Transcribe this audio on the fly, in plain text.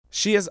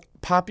She is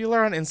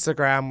popular on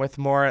Instagram with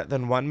more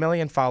than 1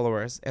 million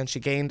followers, and she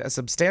gained a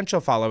substantial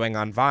following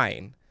on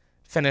Vine,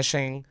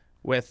 finishing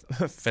with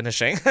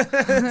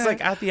it's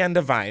like at the end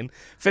of Vine,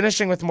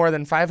 finishing with more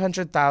than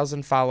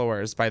 500,000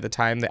 followers by the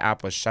time the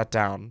app was shut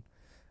down.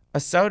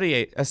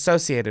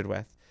 Associated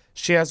with,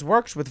 she has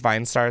worked with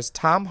Vine stars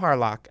Tom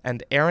Harlock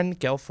and Aaron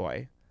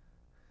Gilfoy.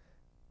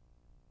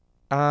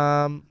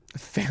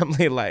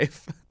 Family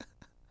life.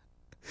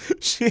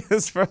 She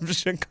is from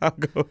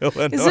Chicago,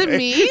 Illinois. Is it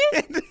me?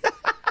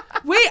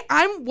 Wait,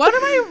 what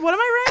am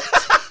I ranked?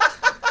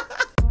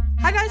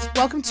 Hi guys,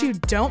 welcome to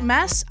Don't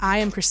Mess. I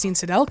am Christine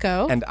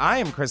Sedelko. And I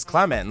am Chris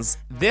Clemens.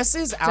 This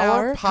is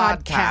our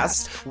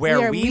podcast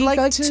where we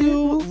like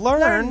to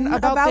learn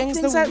about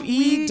things that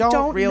we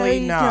don't really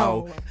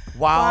know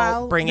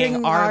while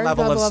bringing our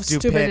level of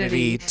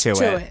stupidity to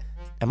it.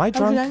 Am I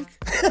drunk?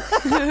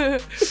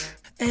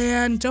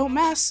 And Don't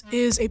Mess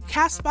is a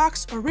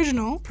CastBox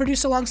original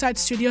produced alongside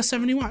Studio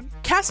 71.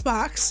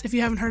 CastBox, if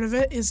you haven't heard of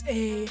it, is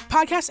a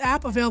podcast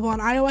app available on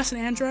iOS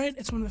and Android.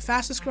 It's one of the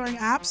fastest growing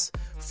apps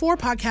for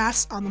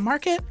podcasts on the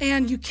market.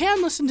 And you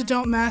can listen to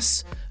Don't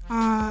Mess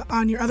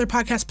on your other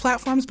podcast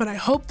platforms, but I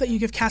hope that you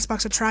give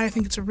CastBox a try. I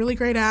think it's a really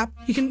great app.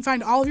 You can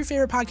find all of your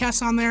favorite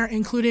podcasts on there,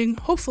 including,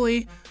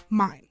 hopefully,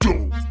 mine.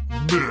 Don't mess.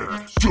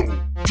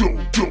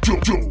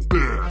 Don't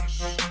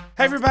mess.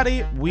 Hey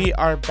everybody, we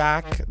are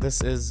back.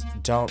 This is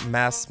Don't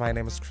Mess. My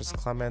name is Chris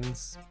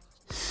Clemens.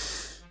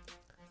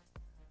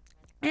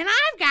 And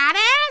I've got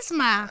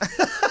asthma.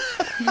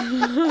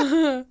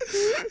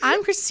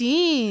 I'm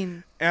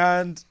Christine.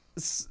 And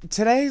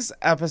today's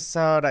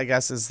episode, I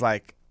guess, is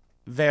like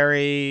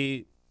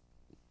very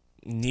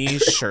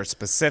niche or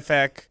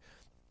specific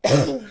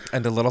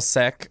and a little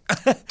sick.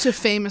 To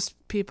famous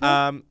people.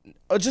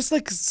 Just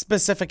like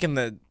specific in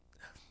the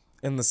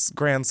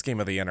grand scheme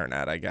of the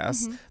internet, I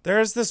guess.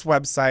 There's this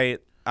website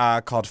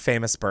called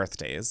Famous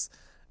Birthdays.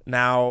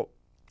 Now,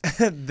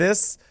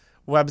 this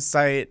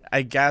website,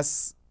 I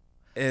guess,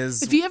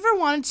 is... If you ever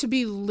wanted to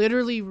be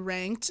literally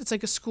ranked, it's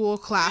like a school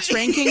class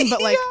ranking,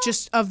 but like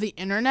just of the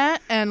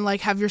internet, and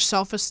like have your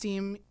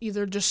self-esteem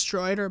either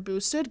destroyed or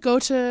boosted, go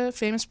to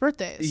Famous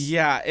Birthdays.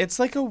 Yeah, it's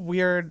like a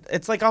weird...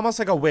 It's like almost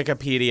like a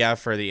Wikipedia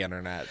for the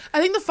internet. I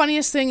think the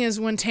funniest thing is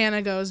when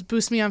Tana goes,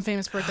 boost me on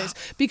Famous Birthdays,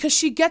 because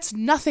she gets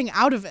nothing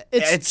out of it.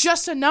 It's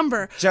just a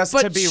number. Just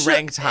to be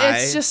ranked high.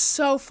 It's just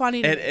so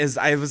funny to me. It is.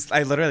 I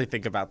literally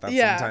think about that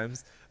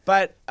sometimes.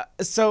 But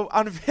so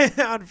on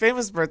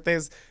Famous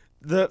Birthdays,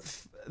 the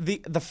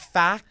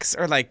facts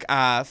or like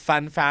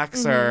fun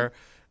facts or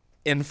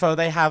info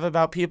they have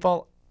about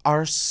people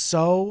are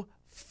so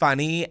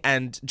funny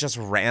and just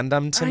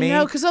random to me. I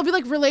know, because they'll be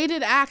like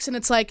related acts, and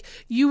it's like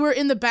you were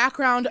in the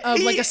background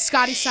of like a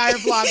Scotty Sire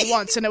vlog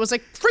once, and it was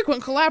like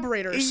frequent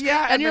collaborators.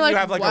 Yeah, and you're then like, you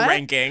have like what? a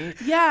ranking.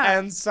 Yeah.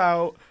 And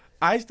so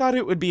I thought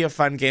it would be a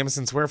fun game,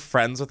 since we're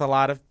friends with a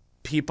lot of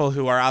people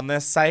who are on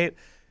this site,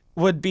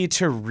 would be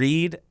to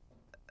read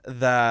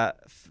the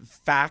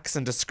facts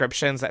and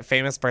descriptions that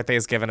Famous Birthday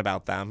is given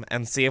about them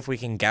and see if we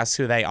can guess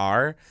who they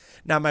are.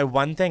 Now, my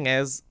one thing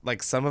is,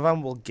 like, some of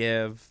them will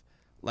give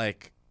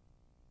like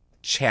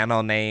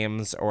channel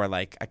names or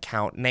like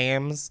account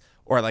names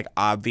or like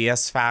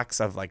obvious facts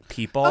of like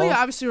people. Oh yeah,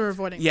 obviously we're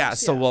avoiding those,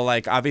 so we'll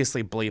like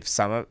obviously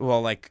bleep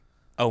we'll like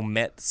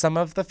omit some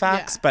of the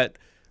facts, but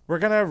we're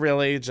gonna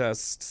really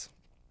just,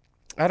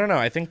 I don't know.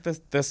 I think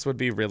this would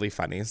be really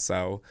funny.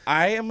 So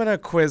I am going to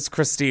quiz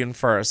Christine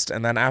first,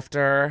 and then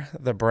after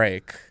the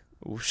break,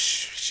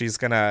 she's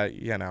going to,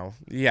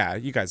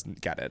 you guys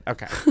get it.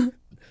 Okay.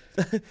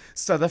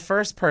 So the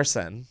first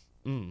person,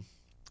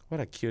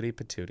 what a cutie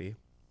patootie.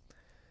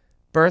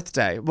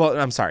 Birthday. Well,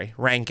 I'm sorry,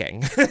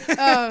 ranking.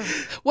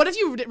 What if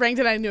you ranked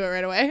it and I knew it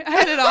right away? I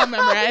had it all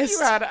memorized.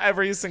 You had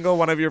every single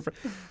one of your...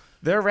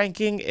 Their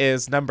ranking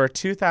is number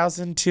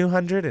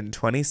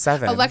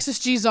 2,227. Alexis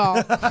G.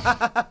 Zoll.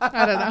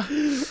 I don't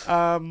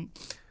know.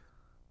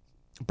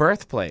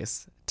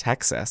 Birthplace,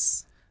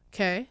 Texas.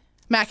 Okay.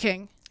 Matt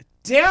King.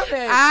 Damn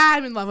it!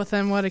 I'm in love with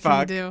him. What can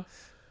you do?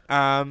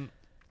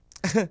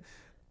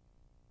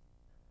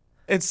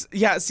 It's,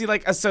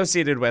 like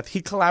associated with.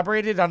 He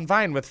collaborated on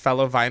Vine with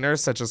fellow Viners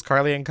such as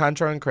Carly and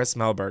Contro and Chris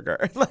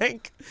Melberger.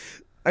 Like...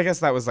 I guess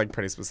that was like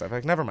pretty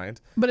specific. Never mind.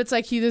 But it's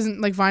like he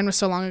doesn't, like, Vine was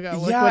so long ago.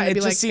 Like, yeah, it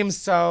just seems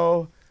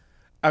so...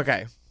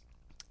 Okay,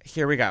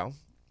 here we go.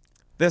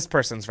 This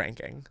person's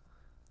ranking.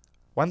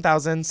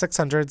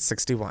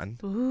 1,661.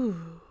 Ooh.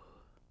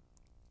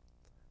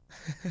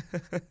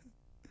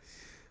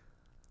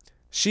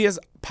 She is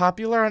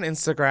popular on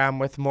Instagram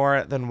with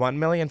more than 1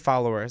 million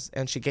followers,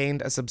 and she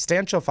gained a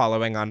substantial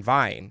following on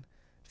Vine,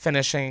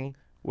 finishing...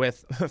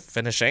 it's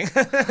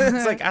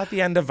like at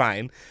the end of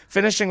Vine,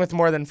 finishing with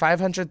more than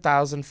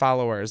 500,000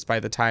 followers by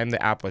the time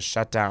the app was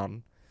shut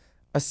down.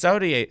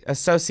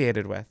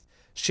 Associated with,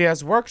 she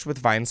has worked with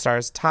Vine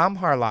stars Tom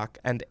Harlock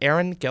and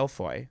Aaron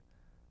Gilfoy.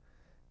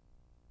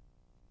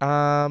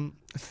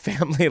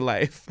 Family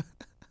life.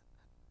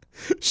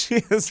 She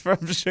is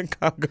from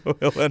Chicago,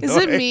 Illinois. Is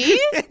it me?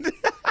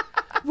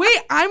 Wait,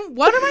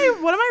 what am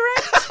I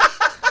ranked?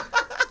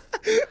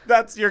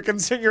 That's your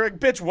concern. You're like,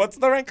 bitch, what's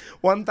the rank?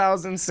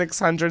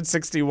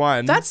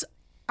 1,661.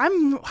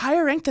 I'm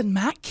higher ranked than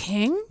Matt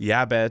King.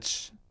 Yeah,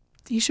 bitch.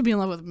 You should be in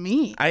love with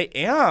me. I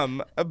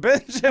am a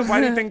bitch. Why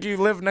do you think you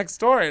live next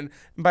door? And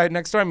by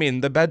next door, I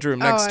mean the bedroom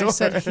next door. I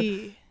said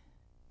he.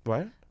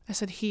 What? I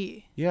said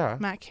he. Yeah.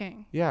 Matt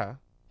King. Yeah.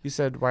 You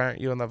said, why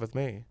aren't you in love with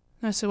me?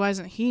 No, I said, why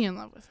isn't he in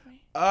love with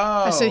me?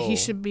 Oh. I said he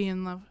should be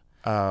in love.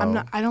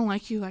 Oh. I don't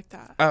like you like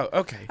that. Oh,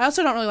 okay. I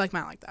also don't really like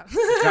Matt like that.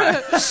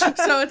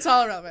 So it's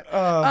all irrelevant.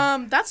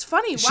 That's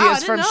funny. Wow, She I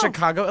is didn't from know.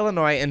 Chicago,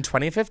 Illinois. In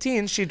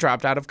 2015, she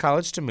dropped out of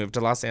college to move to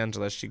Los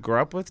Angeles. She grew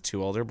up with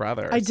 2 older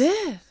brothers. I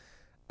did.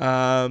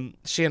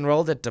 She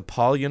enrolled at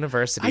DePaul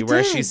University,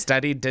 where she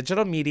studied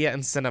digital media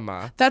and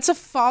cinema. That's a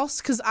false,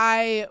 because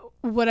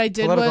what I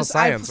did Political was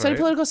science, I studied right?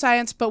 political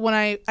science, but when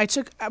I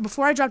took,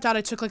 before I dropped out,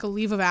 I took like a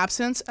leave of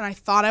absence, and I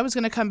thought I was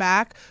going to come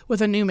back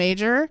with a new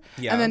major,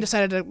 Yeah. and then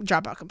decided to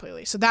drop out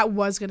completely. So that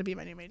was going to be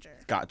my new major.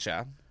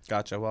 Gotcha.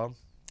 Well,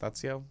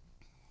 that's you.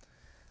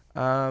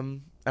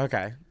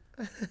 Okay.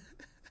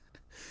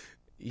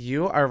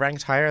 You are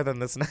ranked higher than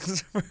this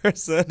next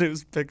person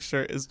whose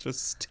picture is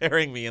just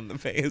staring me in the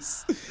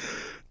face.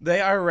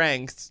 They are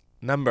ranked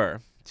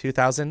number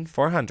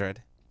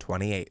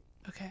 2,428.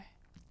 Okay.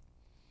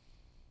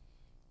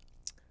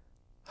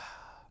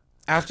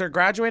 After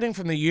graduating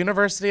from the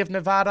University of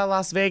Nevada,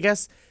 Las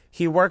Vegas,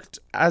 he worked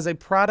as a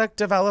product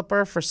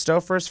developer for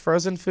Stouffer's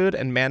Frozen Food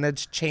and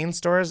managed chain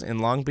stores in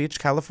Long Beach,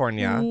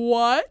 California.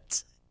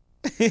 What?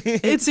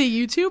 It's a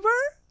YouTuber?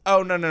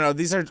 Oh, no.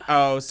 These are...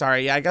 Oh,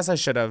 sorry. Yeah, I guess I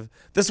should have...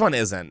 This one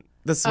isn't.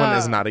 This one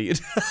is not a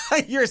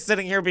YouTuber. You're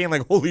sitting here being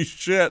like, holy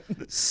shit.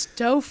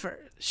 Stouffer.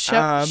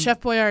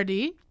 Chef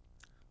Boyardee?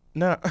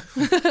 No.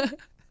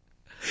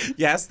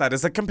 Yes, that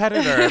is a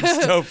competitor of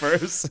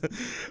Stouffer's.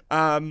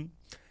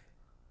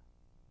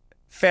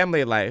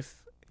 Family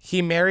life.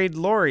 He married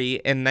Lori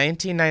in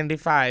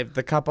 1995.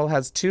 The couple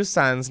has 2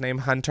 sons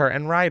named Hunter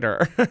and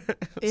Ryder.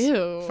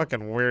 Ew.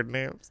 Fucking weird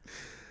names.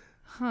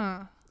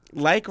 Huh.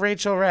 Like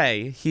Rachel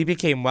Ray, he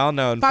became well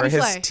known Bobby for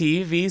his Flay.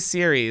 TV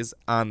series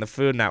on the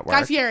Food Network.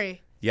 Guy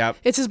Fieri. Yep.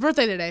 It's his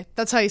birthday today.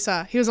 That's how you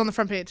saw. He was on the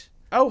front page.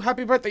 Oh,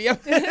 happy birthday.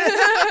 Yep.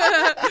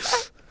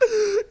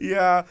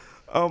 Yeah.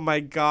 Oh,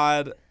 my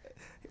God.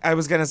 I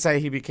was going to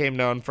say he became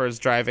known for his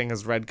driving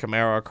his red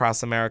Camaro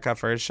across America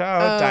for his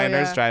show,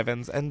 Diners, yeah.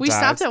 Drive-Ins, and We Dives.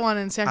 stopped at one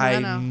in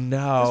Sacramento. I It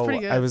know. was pretty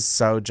good. I was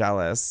so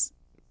jealous.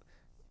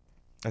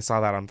 I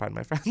saw that on Find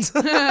My Friends.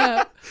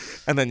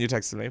 And then you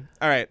texted me.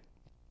 All right.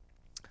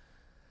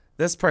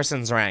 This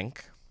person's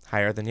rank,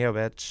 higher than you,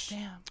 bitch.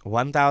 Damn.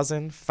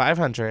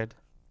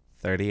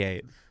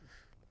 1,538.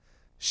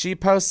 She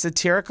posts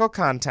satirical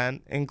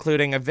content,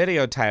 including a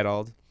video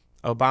titled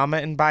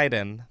Obama and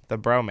Biden, The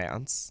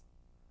Bromance.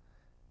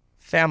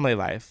 Family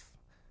life.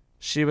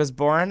 She was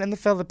born in the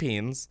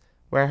Philippines,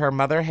 where her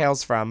mother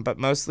hails from, but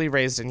mostly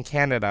raised in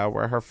Canada,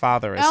 where her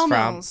father is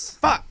Elmo's.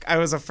 from. Fuck! I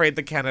was afraid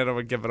that Canada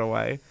would give it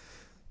away.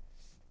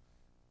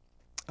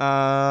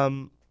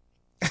 Oh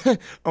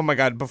my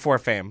God, before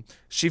fame.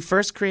 She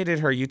first created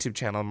her YouTube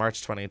channel in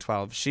March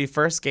 2012. She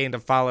first gained a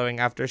following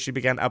after she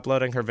began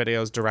uploading her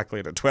videos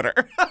directly to Twitter.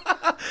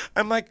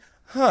 I'm like,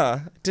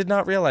 did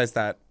not realize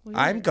that. Weird.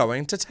 I'm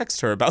going to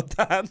text her about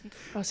that.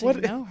 Oh, so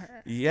you know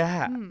her.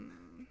 Yeah.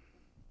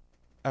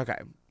 Okay,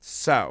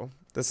 so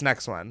this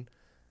next one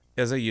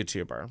is a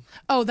YouTuber.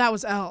 Oh, that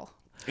was Elle.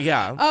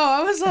 Yeah.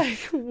 Oh, I was like,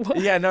 what?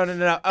 Yeah, no.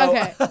 Oh.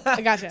 Okay,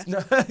 I gotcha.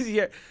 No,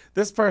 yeah.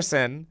 This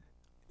person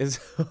is,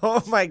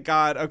 oh my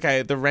God.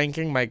 Okay, the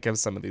ranking might give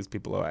some of these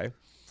people away.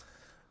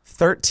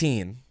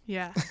 13.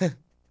 Yeah.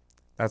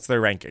 That's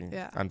their ranking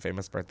on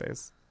famous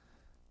birthdays.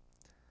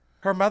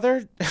 Her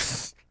mother,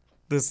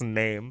 this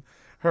name,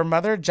 her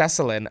mother,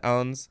 Jesselyn,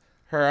 owns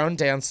her own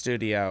dance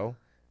studio.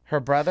 Her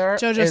brother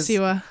Jojo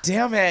Siwa.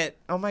 Damn it.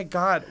 Oh my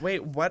God.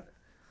 Wait, what?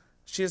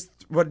 She has,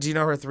 what, do you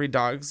know her 3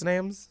 dogs'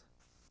 names?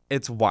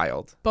 It's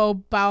wild. Bow,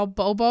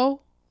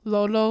 Bobo,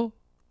 Lolo,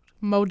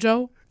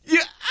 Mojo,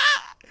 Yeah.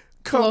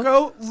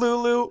 Coco,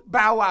 Lulu,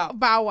 Bow Wow.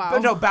 Bow Wow.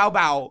 But no, Bow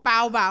Bow.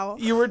 Bow Bow.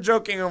 You were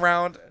joking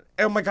around.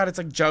 Oh my God, it's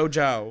like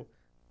JoJo,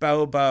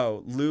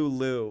 Bobo,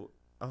 Lulu.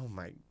 Oh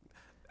my.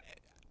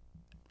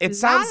 It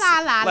sounds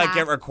like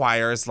it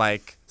requires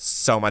like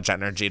so much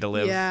energy to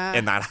live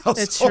in that house.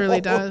 It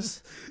truly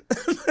does.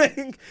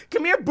 Like,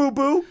 come here, boo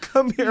boo.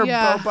 Come here,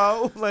 Yeah.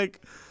 Bobo.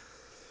 Like,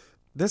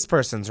 this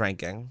person's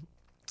ranking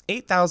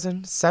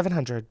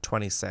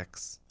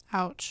 8,726.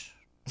 Ouch.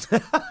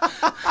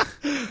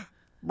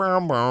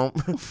 Boom, boom.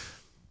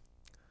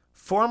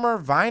 Former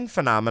Vine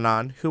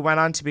phenomenon who went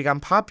on to become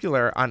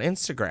popular on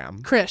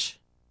Instagram. Krish.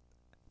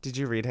 Did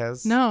you read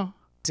his? No.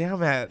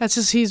 Damn it. That's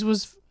just,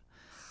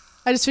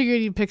 I just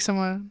figured you'd pick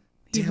someone.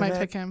 You Damn might it.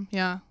 pick him.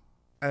 Yeah.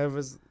 I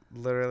was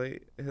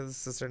literally his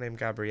sister named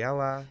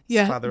Gabriella. His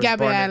Yeah. father was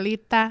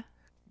Gabrielita.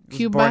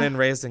 Cuba. born and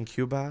raised in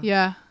Cuba.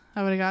 Yeah.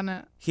 I would have gotten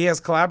it. He has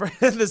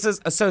collaborated. This is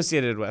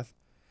associated with.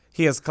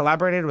 He has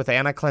collaborated with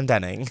Anna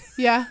Clendenning.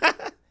 Yeah.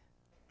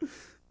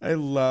 I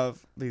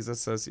love these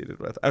associated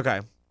with. Okay.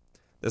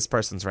 This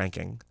person's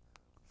ranking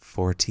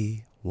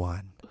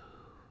 41.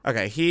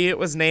 Okay, he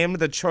was named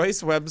the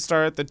Choice Web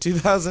Star at the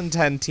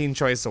 2010 Teen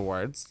Choice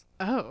Awards.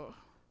 Oh.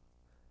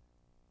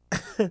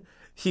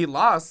 He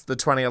lost the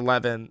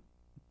 2011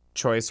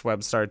 Choice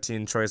Web Star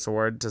Teen Choice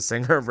Award to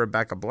singer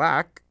Rebecca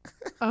Black.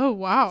 Oh,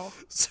 wow.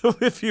 So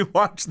if you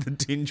watch the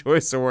Teen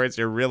Choice Awards,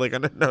 you're really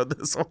going to know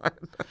this one.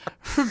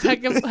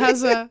 Rebecca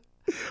has a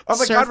Oh my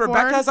God, surfboard?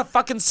 Rebecca has a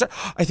fucking...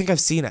 I think I've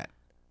seen it.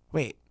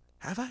 Wait,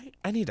 have I?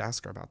 I need to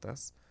ask her about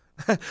this.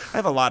 I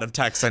have a lot of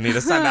texts I need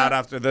to send out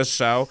after this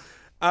show.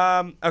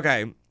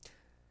 Okay.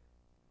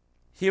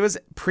 He was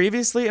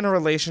previously in a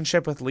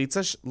relationship with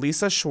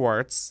Lisa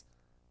Schwartz,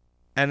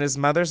 and his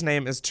mother's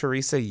name is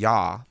Teresa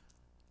Yaw.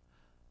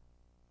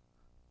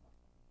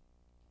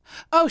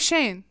 Oh,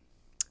 Shane.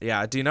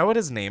 Yeah, do you know what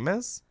his name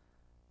is?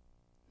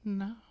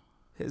 No.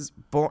 His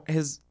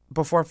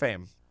before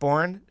fame.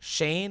 Born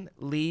Shane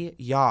Lee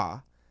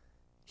Yaw.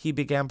 He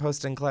began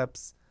posting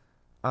clips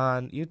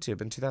on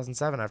YouTube in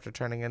 2007 after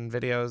turning in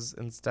videos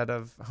instead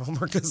of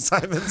homework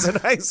assignments in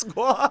high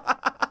school.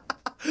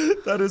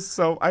 That is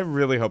so... I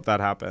really hope that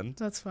happened.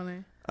 That's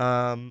funny.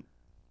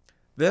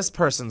 This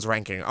person's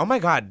ranking, oh my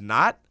God,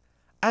 not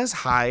as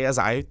high as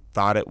I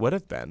thought it would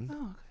have been.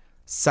 Oh, okay.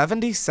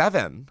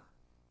 77.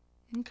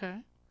 Okay.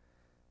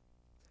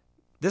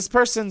 This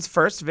person's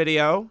first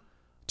video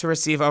to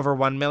receive over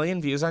 1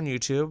 million views on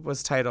YouTube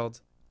was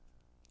titled,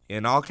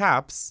 in all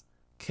caps,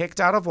 Kicked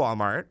Out of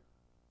Walmart.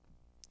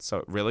 So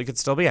it really could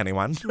still be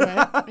anyone.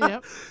 Right.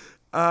 Yep.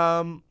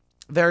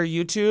 Their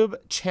YouTube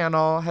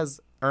channel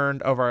has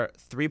earned over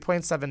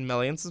 3.7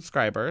 million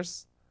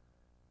subscribers.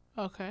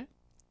 Okay.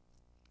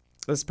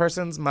 This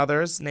person's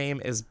mother's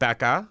name is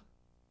Becca.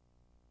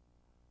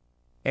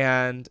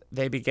 And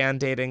they began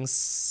dating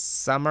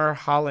Summer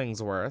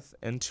Hollingsworth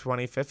in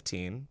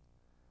 2015,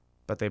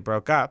 but they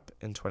broke up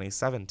in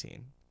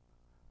 2017.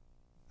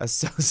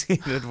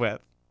 Associated with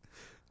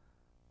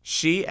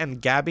she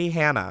and Gabby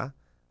Hanna,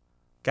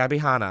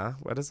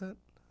 what is it?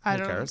 I Who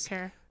don't cares?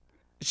 care.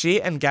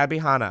 She and Gabby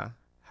Hanna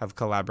have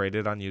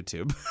collaborated on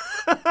YouTube.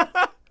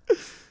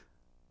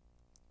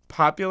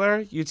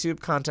 Popular YouTube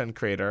content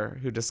creator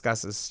who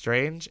discusses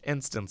strange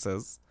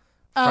instances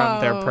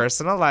from their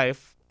personal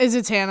life. Is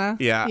it Tana?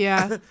 Yeah.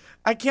 Yeah.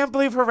 I can't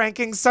believe her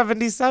ranking's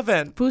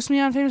 77. Boost me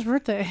on Famous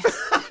Birthday.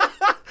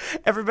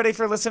 Everybody,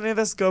 for listening to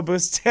this, go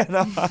boost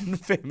Tana on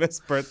Famous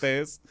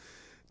Birthdays.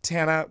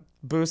 Tana,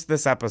 boost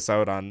this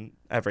episode on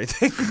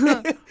everything.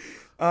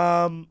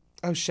 Oh,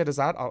 shit, is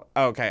that all?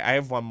 Oh, okay, I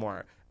have one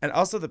more. And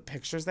also the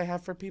pictures they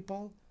have for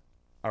people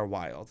are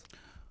wild.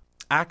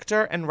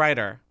 Actor and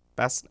writer.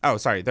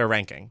 Their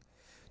ranking.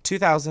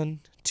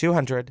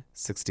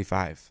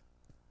 2,265.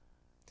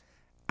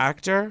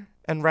 Actor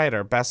and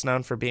writer, best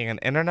known for being an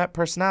internet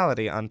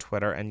personality on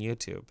Twitter and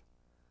YouTube.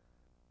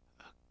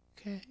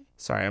 Okay.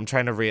 Sorry, I'm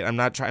trying to read. I'm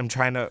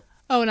trying to...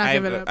 Oh, not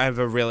give it up. I have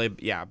a really,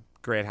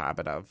 great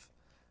habit of...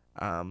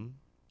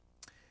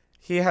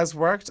 He has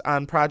worked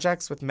on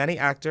projects with many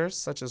actors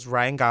such as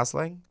Ryan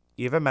Gosling,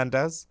 Eva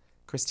Mendes,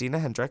 Christina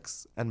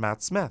Hendricks, and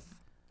Matt Smith.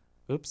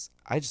 Oops,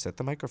 I just hit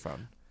the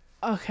microphone.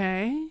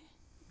 Okay.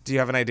 Do you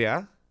have an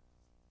idea?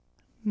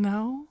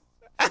 No.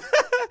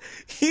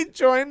 He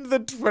joined the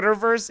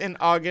Twitterverse in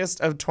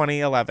August of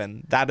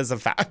 2011. That is a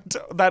fact.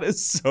 That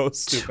is so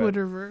stupid.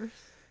 Twitterverse.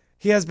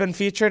 He has been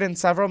featured in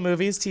several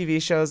movies,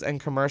 TV shows, and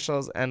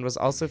commercials, and was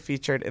also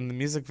featured in the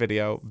music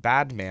video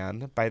Bad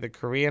Man by the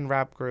Korean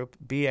rap group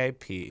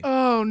BAP.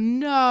 Oh,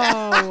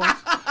 no.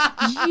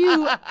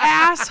 You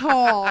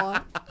asshole.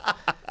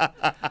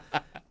 I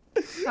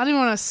don't even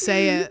want to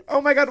say it.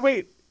 Oh my God,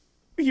 wait.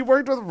 He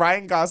worked with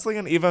Ryan Gosling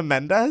and Eva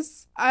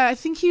Mendes? I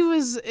think he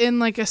was in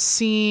like a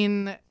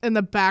scene, in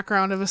the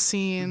background of a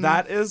scene.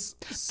 That's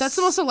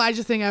the most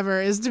Elijah thing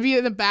ever, is to be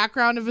in the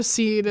background of a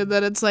scene and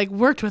then it's like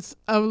worked with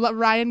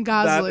Ryan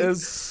Gosling. That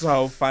is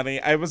so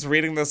funny. I was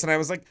reading this and I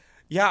was like,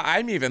 yeah,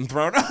 I'm even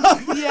thrown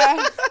off.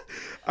 Yeah.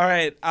 All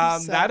right.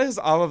 That is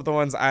all of the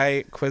ones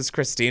I quizzed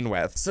Christine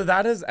with. So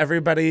that is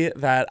everybody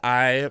that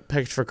I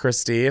picked for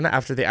Christine.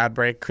 After the ad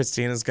break,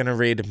 Christine is going to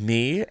read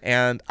me.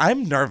 And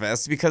I'm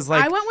nervous because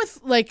I went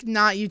with like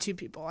not YouTube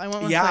people. I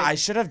went with I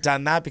should have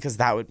done that because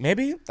that would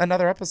maybe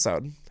another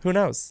episode. Who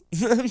knows?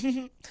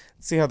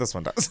 See how this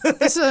one does.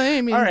 So,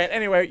 I mean, all right.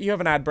 Anyway, you have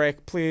an ad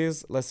break.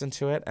 Please listen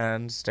to it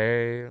and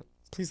stay.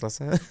 Please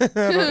listen.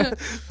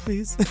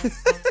 Please.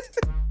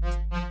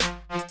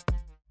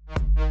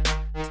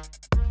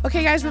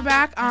 Okay, guys, we're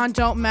back on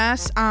Don't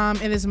Mess.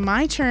 It is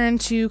my turn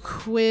to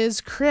quiz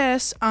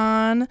Chris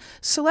on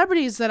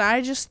celebrities that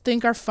I just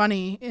think are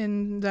funny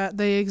in that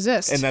they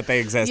exist.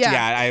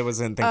 Yeah, I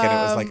wasn't thinking it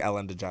was like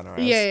Ellen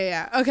DeGeneres.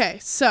 Yeah. Okay,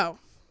 so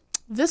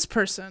this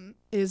person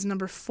is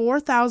number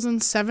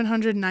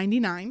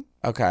 4,799.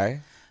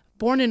 Okay.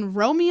 Born in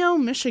Romeo,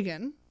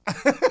 Michigan.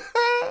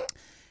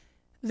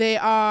 They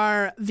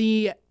are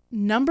the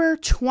number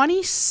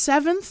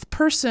 27th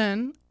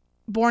person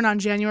born on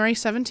January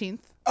 17th.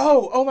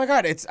 Oh my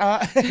God! It's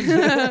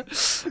the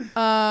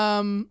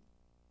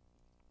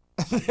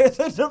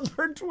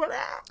number 20.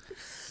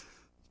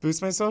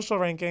 Boost my social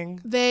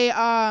ranking. They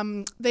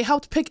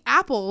helped pick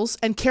apples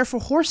and care for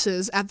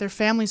horses at their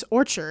family's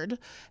orchard,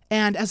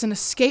 and as an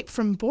escape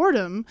from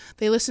boredom,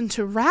 they listened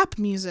to rap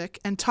music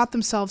and taught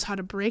themselves how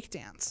to break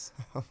dance.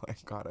 Oh my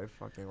god, I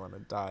fucking want to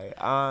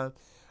die.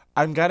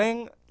 I'm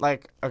getting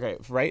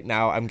right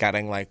now I'm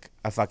getting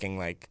a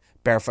fucking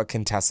Barefoot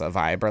Contessa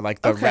vibe, or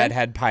the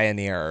redhead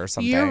pioneer or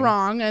something. You're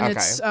wrong, and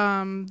it's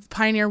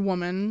Pioneer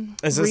Woman.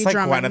 Is this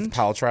Gwyneth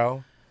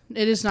Paltrow?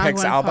 It is not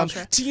Picks Gwyneth album.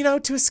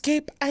 Paltrow. To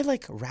escape, I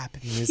like rap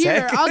music.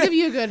 Here, I'll give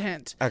you a good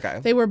hint.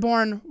 Okay. They were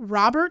born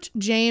Robert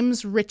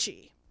James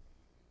Ritchie.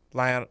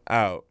 Lion.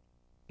 Oh,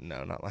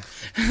 no, not Lion.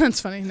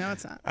 That's funny. No,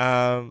 it's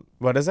not.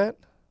 What is it?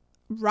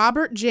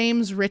 Robert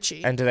James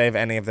Ritchie. And do they have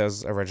any of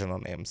those original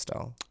names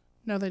still?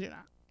 No, they do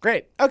not.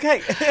 Great.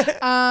 Okay.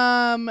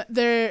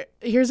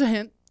 Here's a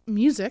hint.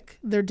 Music.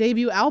 Their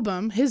debut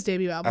album, his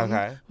debut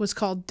album, was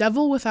called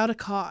Devil Without a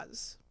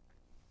Cause.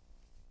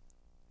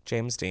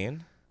 James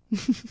Dean?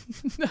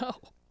 No.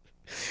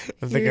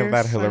 I'm thinking of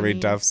that Hillary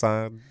Duff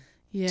song.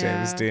 Yeah.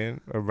 James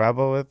Dean. A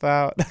rebel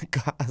without a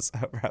cause.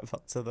 A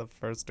rebel to the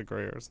first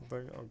degree or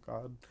something. Oh,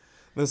 God.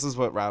 This is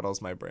what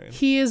rattles my brain.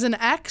 He is an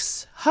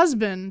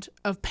ex-husband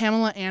of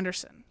Pamela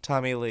Anderson.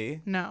 Tommy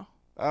Lee? No.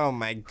 Oh,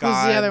 my God.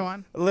 Who's the other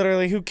one?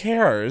 Literally, who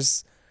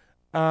cares?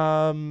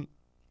 Oh,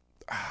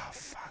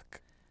 fuck.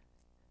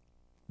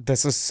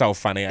 This is so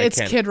funny. It's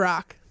Kid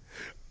Rock.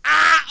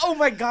 Oh,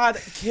 my God.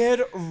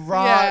 Kid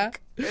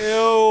Rock. Yeah.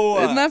 Ew.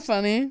 Isn't that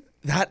funny?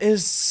 That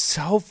is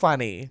so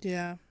funny.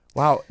 Yeah.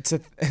 Wow. It's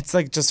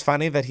just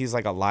funny that he's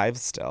alive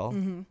still.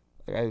 Mm-hmm.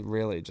 I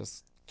really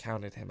just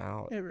counted him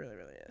out. It really,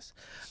 really is.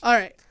 All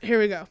right. Here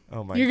we go.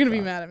 Oh, my God. You're going to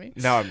be mad at me.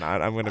 No, I'm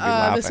not. I'm going to be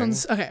laughing. This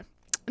one's, okay.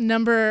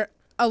 Number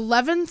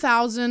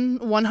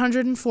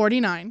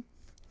 11,149.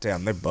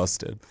 Damn, they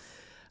busted.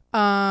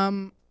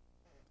 I'll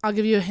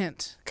give you a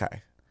hint.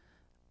 Okay.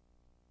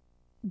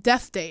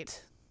 Death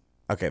date.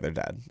 Okay, they're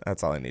dead.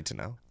 That's all I need to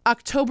know.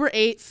 October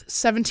 8th,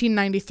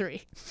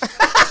 1793.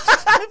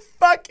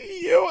 Fuck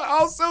you.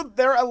 Also,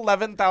 they're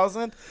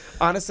 11,000.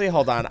 Honestly,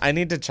 hold on. I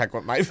need to check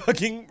what my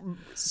fucking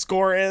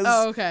score is.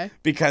 Oh, okay.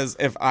 Because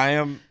if I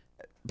am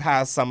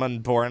past someone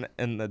born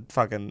in the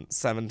fucking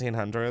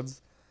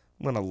 1700s,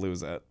 I'm going to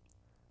lose it.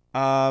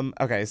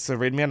 Okay, so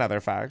read me another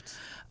fact.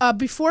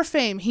 Before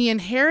fame, he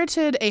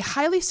inherited a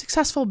highly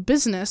successful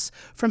business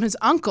from his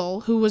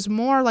uncle, who was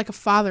more like a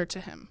father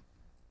to him.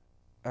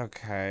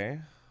 Okay.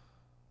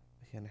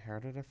 He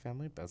inherited a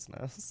family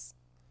business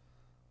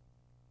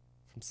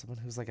from someone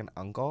who's like an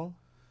uncle.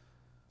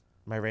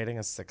 My rating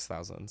is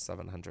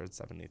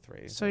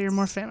 6,773. So you're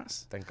more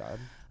famous. Thank God.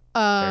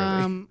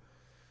 Barely.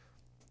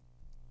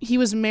 He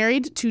was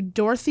married to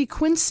Dorothy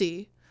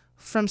Quincy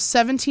from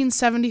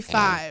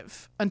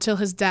 1775 until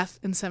his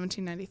death in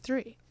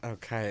 1793.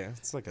 Okay,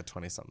 it's like a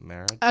 20-something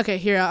marriage. Okay,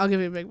 here, I'll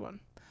give you a big one.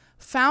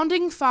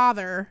 Founding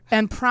father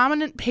and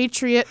prominent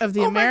patriot of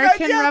the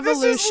American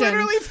Revolution. This is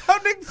literally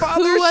founding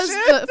father who was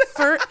shit.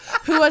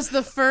 Who was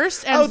the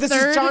first and this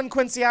third? Is John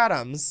Quincy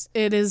Adams.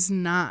 It is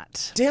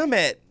not. Damn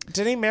it!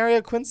 Did he marry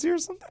a Quincy or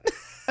something?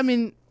 I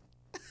mean,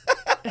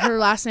 her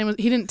last name was.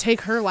 He didn't take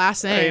her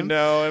last name. I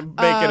know, and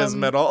make it his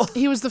middle.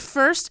 He was the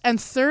first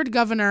and third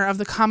governor of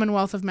the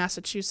Commonwealth of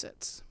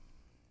Massachusetts.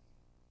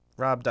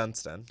 Rob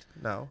Dunstan.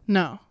 No.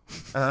 No.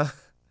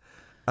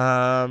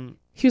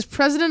 He was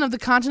president of the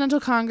Continental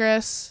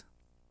Congress.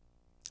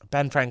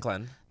 Ben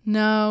Franklin.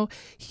 No.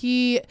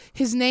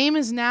 His name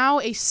is now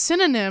a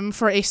synonym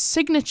for a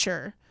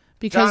signature.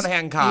 Because, John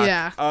Hancock.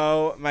 Yeah.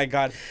 Oh my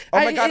God. Oh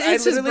my God. I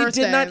literally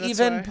did not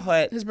even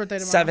put his birthday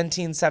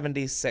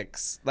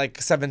 1776, like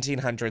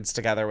 1700s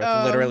together with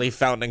literally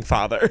founding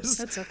fathers.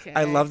 That's okay.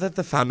 I love that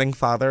the founding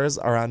fathers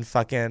are on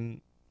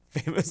fucking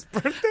famous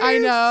birthdays. I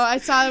know. I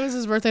saw it was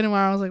his birthday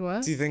tomorrow. I was like,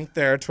 what? Do you think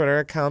their Twitter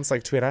accounts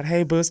tweet out,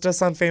 hey, boost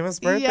us on famous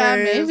birthdays? Yeah,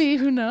 maybe.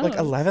 Who knows? Like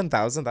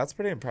 11,000. That's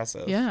pretty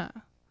impressive. Yeah.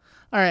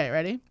 All right.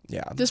 Ready?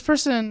 Yeah. This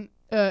person,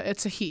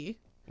 it's a he.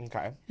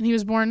 Okay. And he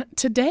was born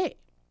today.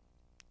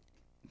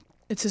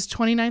 It's his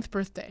 29th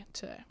birthday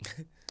today.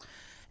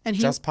 And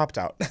he just popped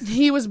out.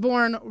 He was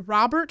born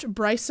Robert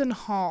Bryson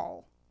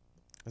Hall.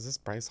 Is this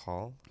Bryce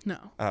Hall?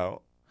 No.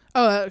 Oh.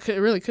 Oh, it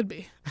really could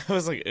be. I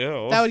was like,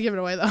 ew. That would give it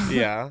away, though.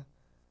 Yeah.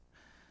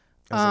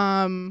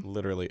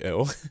 Literally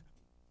ew.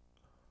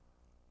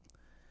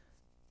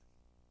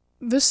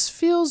 This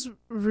feels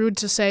rude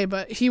to say,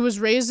 but he was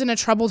raised in a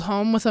troubled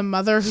home with a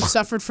mother who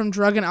suffered from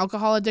drug and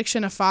alcohol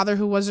addiction, a father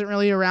who wasn't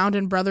really around,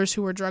 and brothers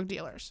who were drug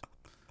dealers.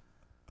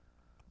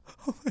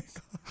 Oh my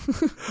God.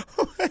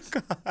 Oh my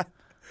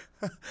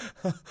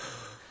God.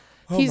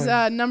 He's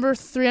number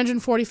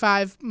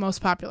 345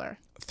 most popular.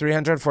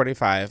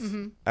 345.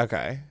 Mm-hmm.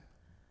 Okay.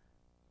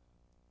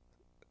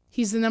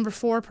 He's the number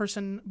 4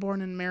 person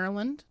born in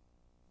Maryland.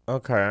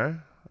 Okay.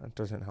 That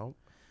doesn't help.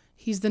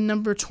 He's the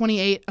number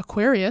 28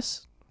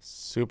 Aquarius.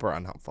 Super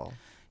unhelpful.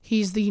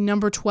 He's the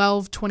number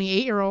 12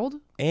 28-year-old.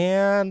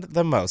 And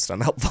the most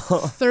unhelpful.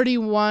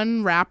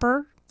 31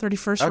 rapper.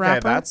 31st rapper. Okay,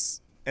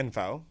 that's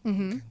info.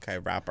 Mm-hmm. Okay,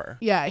 rapper.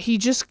 Yeah, he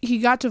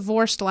got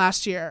divorced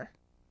last year.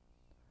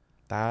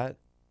 That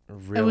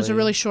really... It was a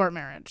really short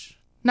marriage.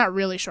 Not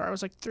really short. It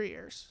was like 3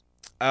 years.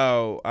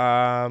 Oh,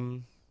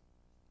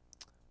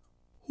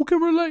 Who can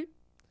relate?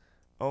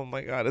 oh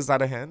my God. Is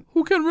that a hint?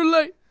 Who can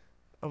relate?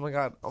 Oh my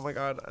God. Oh my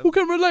God. Who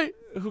can relate?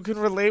 Who can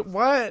relate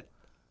what?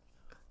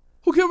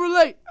 Who can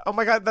relate? Oh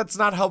my God. That's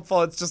not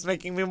helpful. It's just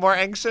making me more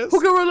anxious. Who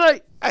can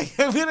relate? I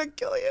am going to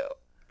kill you.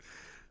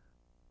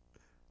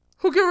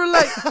 Who can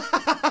relate?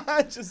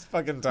 Just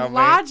fucking tell me.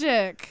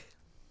 Logic.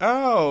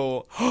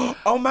 Oh.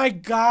 Oh my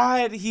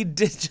God. He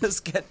did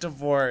just get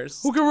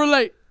divorced. Who can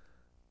relate?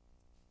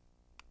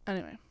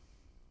 Anyway.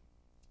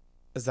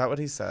 Is that what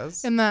he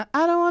says? In the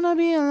I don't want to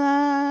be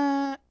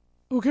alive.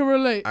 Who can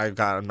relate? I'm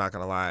not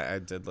going to lie. I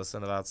did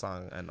listen to that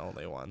song and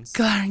only once.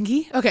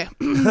 Glaringy. Okay.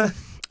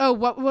 Oh,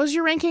 what was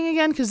your ranking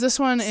again? Because this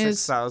one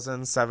is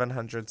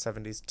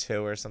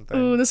 6,772 or something.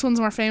 Ooh, this one's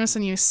more famous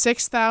than you.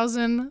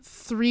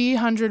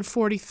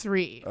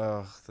 6,343.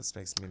 Oh, this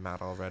makes me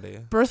mad already.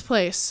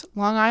 Birthplace,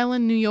 Long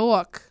Island, New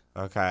York.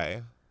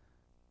 Okay.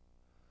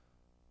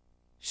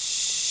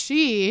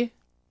 She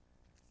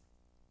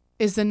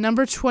is the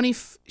number 20.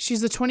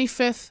 She's the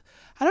 25th.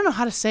 I don't know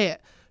how to say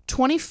it.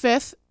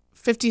 25th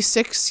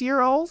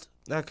 56-year-old.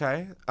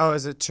 Okay. Oh,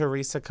 is it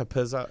Teresa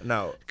Capizzo?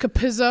 No.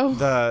 Capizzo.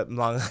 The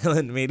Long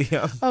Island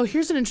medium. Oh,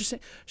 here's an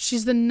interesting.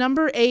 She's the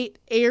number 8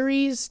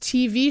 Aries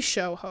TV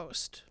show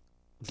host.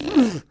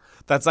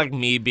 That's like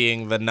me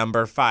being the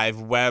number 5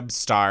 web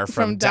star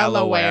from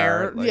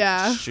Delaware. Like,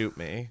 yeah. Shoot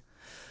me.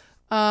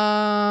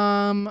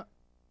 Read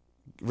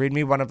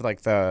me one of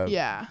like the.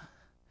 Yeah.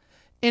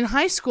 In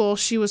high school,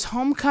 she was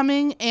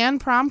homecoming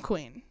and prom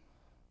queen.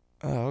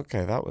 Oh,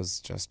 okay. That was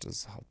just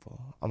as helpful.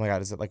 Oh my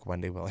God. Is it like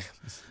Wendy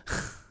Williams?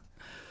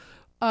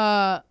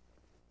 There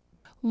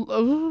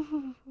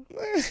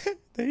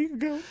you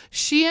go.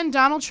 She and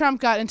Donald Trump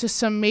got into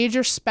some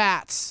major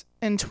spats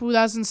in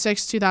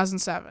 2006,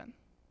 2007.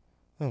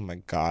 Oh my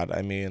God.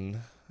 I mean,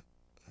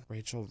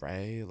 Rachel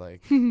Ray,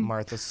 like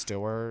Martha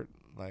Stewart,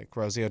 like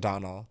Rosie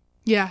O'Donnell.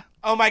 Yeah.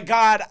 Oh my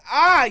God.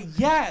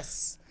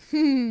 Yes.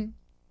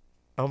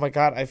 Oh my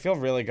God. I feel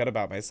really good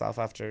about myself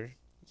after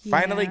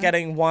finally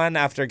getting one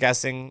after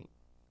guessing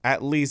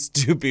at least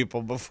 2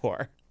 people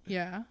before.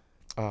 Yeah.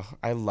 Oh,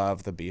 I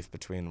love the beef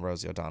between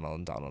Rosie O'Donnell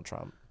and Donald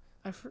Trump.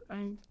 I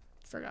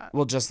forgot.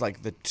 Well, just like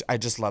I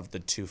just love the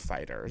 2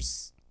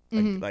 fighters,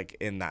 like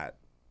in that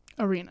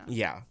arena.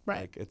 Yeah,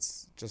 right. Like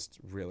it's just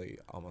really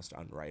almost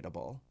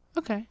unwritable.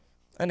 Okay.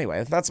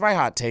 Anyway, that's my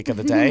hot take of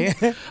the day.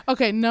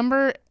 Okay,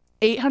 number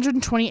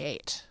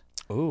 828.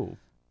 Ooh.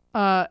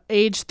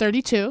 Age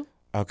 32.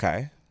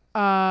 Okay.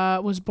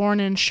 Was born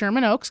in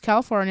Sherman Oaks,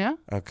 California.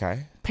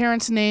 Okay.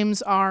 Parents'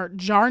 names are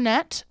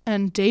Jarnett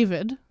and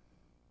David.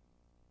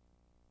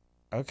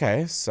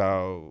 Okay,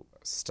 so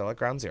still at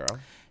ground zero.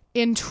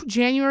 In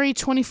January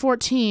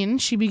 2014,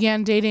 she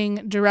began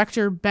dating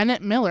director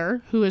Bennett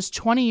Miller, who is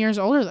 20 years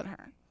older than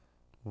her.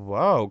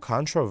 Whoa,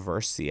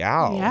 controversial.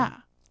 Yeah.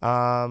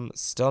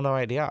 Still no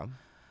idea.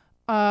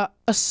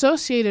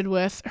 Associated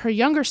with her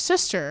younger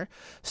sister,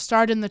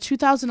 starred in the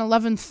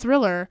 2011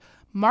 thriller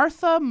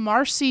Martha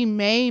Marcy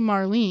May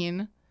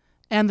Marlene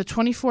and the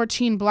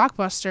 2014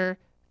 blockbuster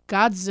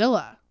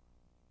Godzilla.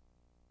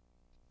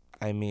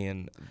 I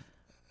mean,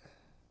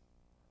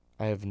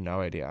 I have no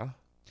idea.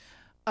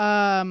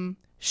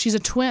 She's a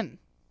twin.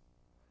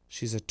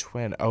 She's a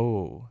twin.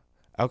 Oh,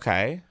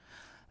 okay.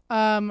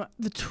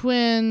 The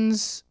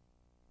twins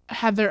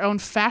had their own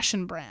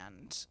fashion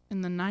brand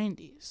in the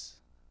 90s.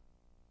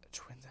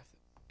 Twins have,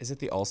 is it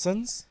the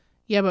Olsens?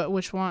 Yeah, but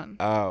which one?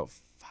 Oh,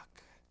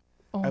 fuck.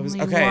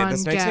 Only okay, one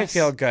this makes me guess.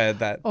 feel good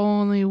that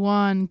Only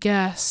one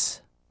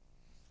guess.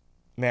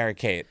 Mary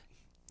Kate.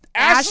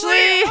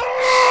 Ashley!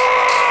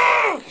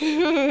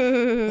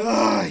 Oh,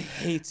 I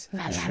hate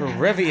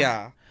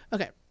trivia.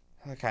 Okay.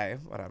 Okay,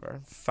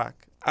 whatever. Fuck.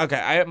 Okay,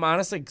 I am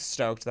honestly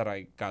stoked that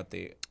I got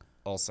the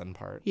Olsen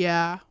part.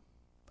 Yeah.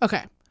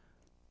 Okay.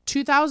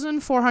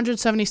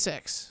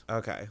 2,476.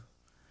 Okay.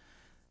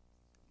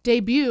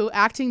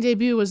 Acting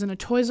debut was in a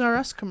Toys R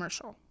Us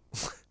commercial.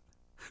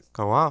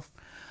 Go off.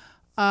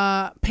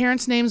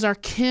 Parents' names are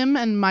Kim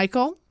and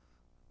Michael.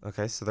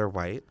 Okay, so they're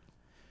white.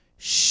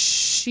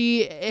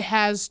 She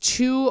has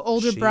 2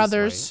 older She's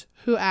brothers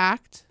who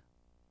act.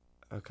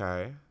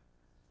 Okay.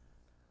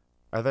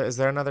 Is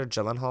there another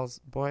Gyllenhaal's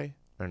boy?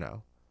 Or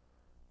no?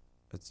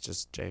 It's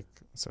just Jake,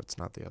 so it's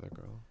not the other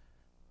girl.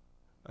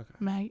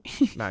 Okay.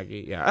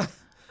 Maggie, yeah.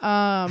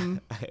 I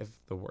have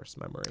the worst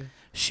memory.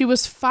 She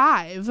was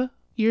 5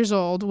 years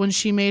old when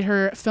she made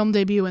her film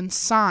debut in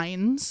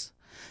Signs,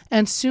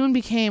 and soon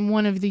became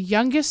one of the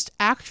youngest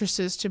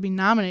actresses to be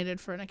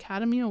nominated for an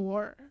Academy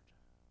Award.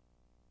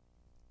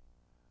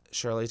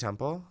 Shirley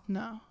Temple?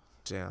 No.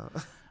 Damn.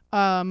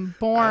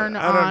 Born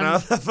I don't on know.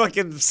 The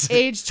fucking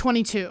age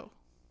 22.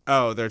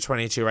 Oh, they're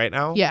 22 right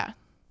now? Yeah.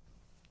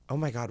 Oh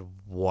my God,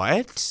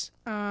 what?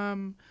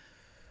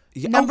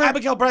 Number-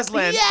 Abigail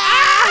Breslin.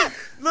 Yeah!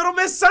 Little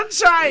Miss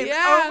Sunshine.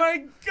 Yeah. Oh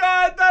my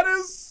God, that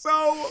is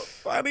so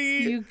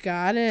funny. You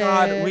got it.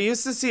 God, we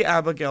used to see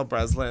Abigail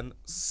Breslin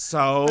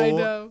I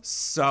know.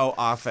 so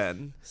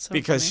often So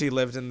because funny. she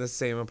lived in the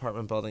same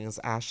apartment building as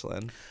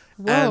Ashlyn.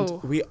 Whoa.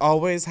 And we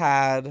always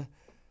had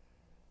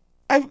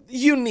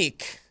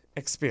unique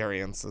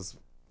experiences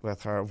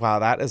with her. Wow,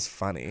 that is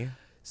funny.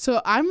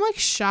 So I'm like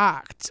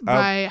shocked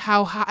by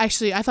how high.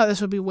 Actually, I thought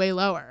this would be way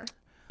lower.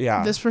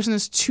 Yeah. This person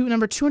is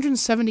number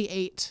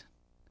 278.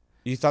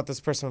 You thought this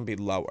person would be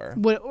lower.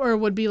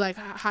 Would be like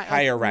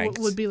Higher ranked.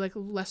 Would be like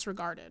less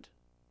regarded,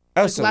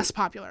 Oh, like so less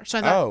popular. So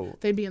I thought Oh.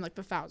 they'd be in like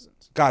the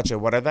thousands. Gotcha.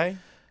 What are they?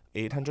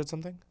 800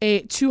 something?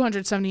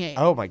 278.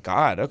 Oh my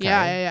God. Okay.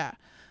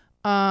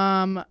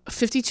 Yeah.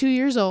 52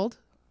 years old,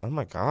 Oh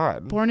my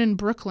God. born in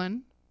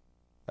Brooklyn.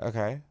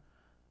 Okay.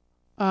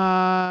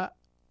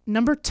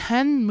 Number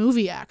 10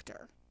 movie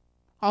actor.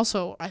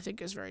 Also, I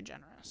think is very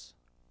generous.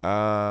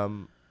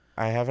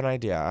 I have an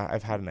idea.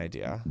 I've had an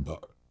idea.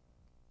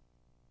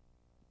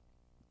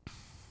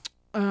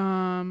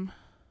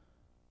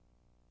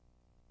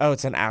 Oh,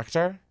 it's an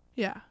actor?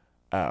 Yeah.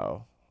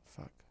 Oh,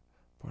 fuck.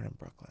 Born in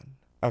Brooklyn.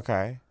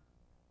 Okay.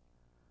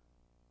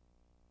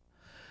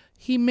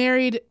 He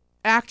married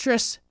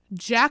actress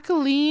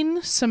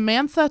Jacqueline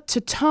Samantha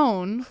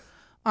Titone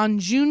on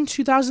June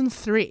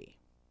 2003.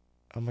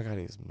 Oh my God,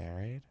 he's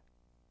married?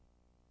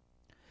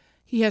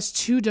 He has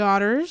 2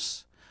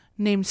 daughters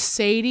named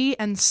Sadie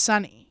and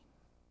Sunny.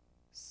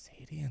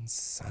 Sadie and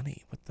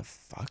Sunny. What the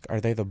fuck?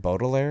 Are they the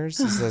Baudelaires?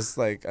 Is this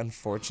like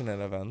unfortunate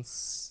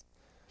events?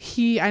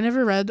 I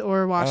never read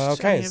or watched any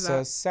Okay, of so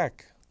that.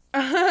 sick.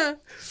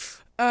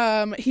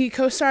 He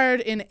co-starred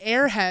in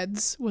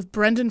Airheads with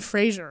Brendan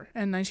Fraser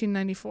in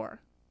 1994.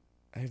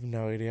 I have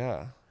no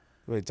idea.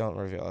 Wait, don't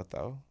reveal it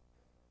though.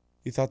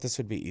 You thought this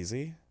would be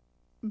easy?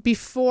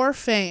 Before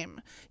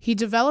fame, he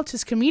developed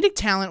his comedic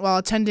talent while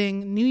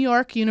attending New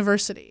York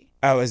University.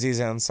 Oh, Aziz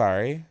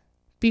Ansari?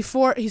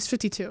 He's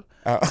 52.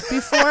 Oh.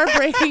 Before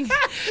breaking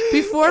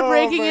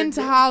my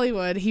into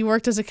Hollywood, he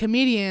worked as a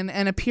comedian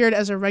and appeared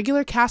as a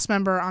regular cast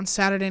member on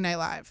Saturday Night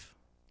Live.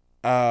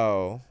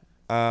 Oh,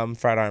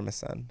 Fred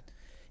Armisen.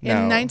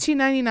 In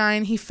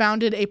 1999, he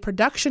founded a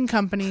production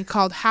company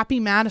called Happy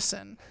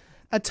Madison,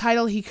 a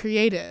title he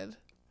created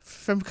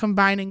from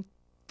combining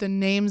the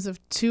names of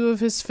 2 of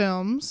his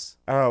films,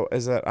 Oh,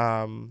 is it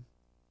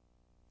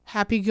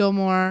Happy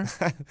Gilmore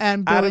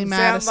and Billy Adam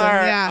Madison.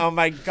 Sandler? Yeah. Oh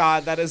my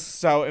God, that is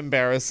so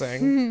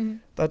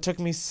embarrassing. That took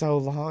me so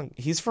long.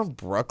 He's from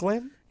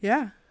Brooklyn?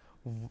 Yeah.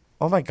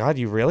 Oh my God,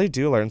 you really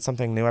do learn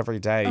something new every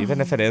day, even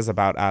if it is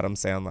about Adam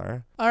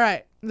Sandler. All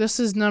right. This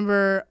is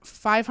number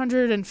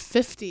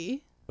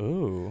 550.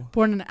 Ooh.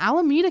 Born in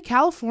Alameda,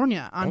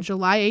 California on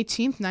July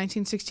 18th,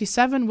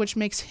 1967, which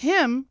makes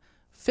him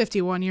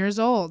 51 years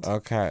old.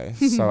 Okay,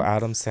 so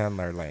Adam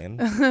Sandler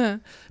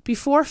lane.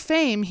 Before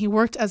fame, he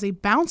worked as a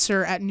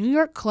bouncer at New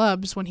York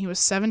clubs when he was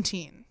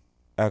 17.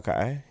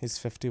 Okay, he's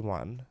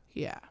 51.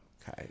 Yeah.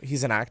 Okay,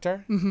 he's an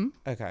actor? Mm-hmm.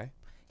 Okay.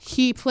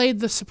 He played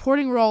the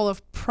supporting role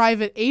of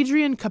Private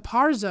Adrian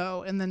Caparzo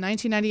in the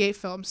 1998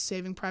 film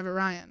Saving Private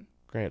Ryan.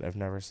 Great, I've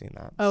never seen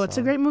that. Oh, it's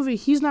a great movie.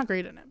 He's not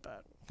great in it,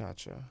 but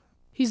Gotcha.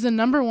 he's the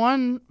number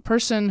 1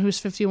 person who's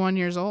 51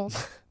 years old.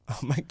 Oh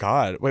my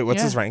God. Wait, what's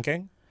Yeah. his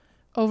ranking?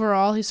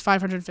 Overall, he's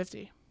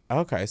 550.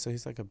 Okay, so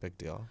he's like a big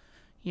deal.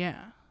 Yeah.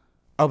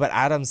 Oh, but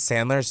Adam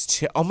Sandler's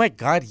too. Oh my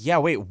God. Yeah.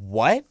 Wait.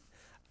 What?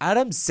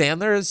 Adam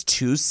Sandler is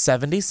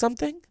 270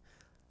 something.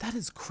 That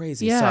is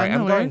crazy. Yeah, Sorry, I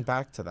know, I'm going right?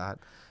 back to that.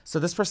 So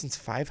this person's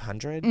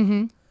 500.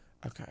 Mm-hmm.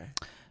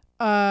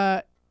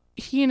 Okay.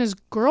 He and his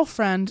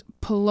girlfriend,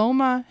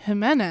 Paloma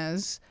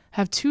Jimenez,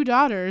 have 2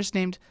 daughters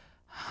named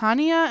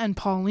Hania and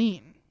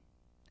Pauline,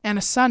 and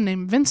a son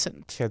named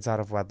Vincent. Kids out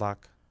of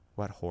wedlock.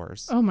 What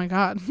whores? Oh my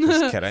God.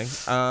 Just kidding.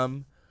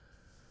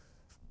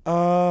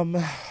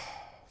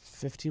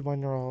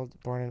 51-year-old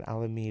born in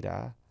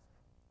Alameda.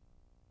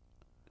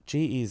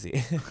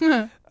 G-Easy.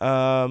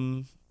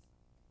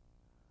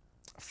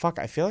 Fuck,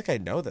 I feel like I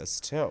know this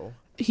too.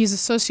 He's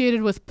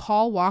associated with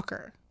Paul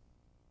Walker,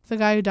 the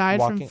guy who died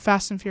from Walking-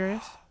 Fast and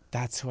Furious.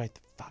 That's who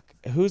fuck.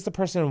 Who's the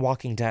person in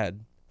Walking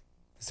Dead?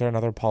 Is there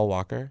another Paul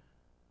Walker?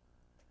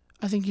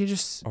 I think you're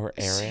just Or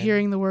Aaron?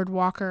 hearing the word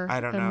Walker I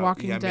don't and know.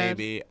 Walking Yeah, Dead.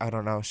 maybe. I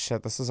don't know.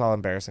 Shit, this is all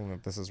embarrassing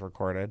that this is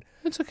recorded.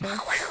 It's okay.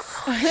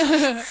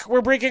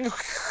 We're breaking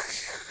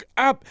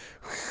up.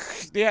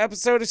 The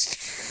episode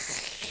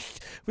is...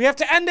 We have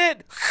to end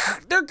it.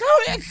 They're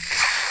going.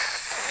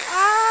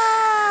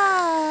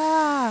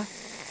 Ah!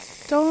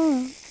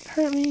 Don't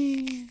hurt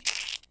me.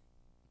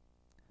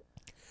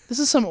 This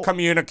is some...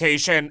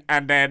 Communication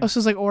ended. This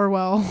is like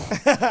Orwell.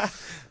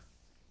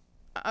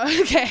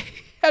 Okay.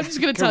 I'm just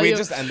going to Can tell we you.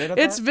 just end it at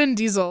It's that? Vin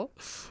Diesel.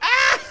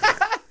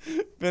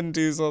 Vin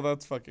Diesel,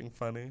 that's fucking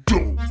funny.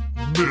 Don't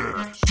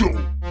mess.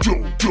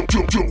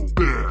 Don't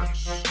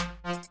mess.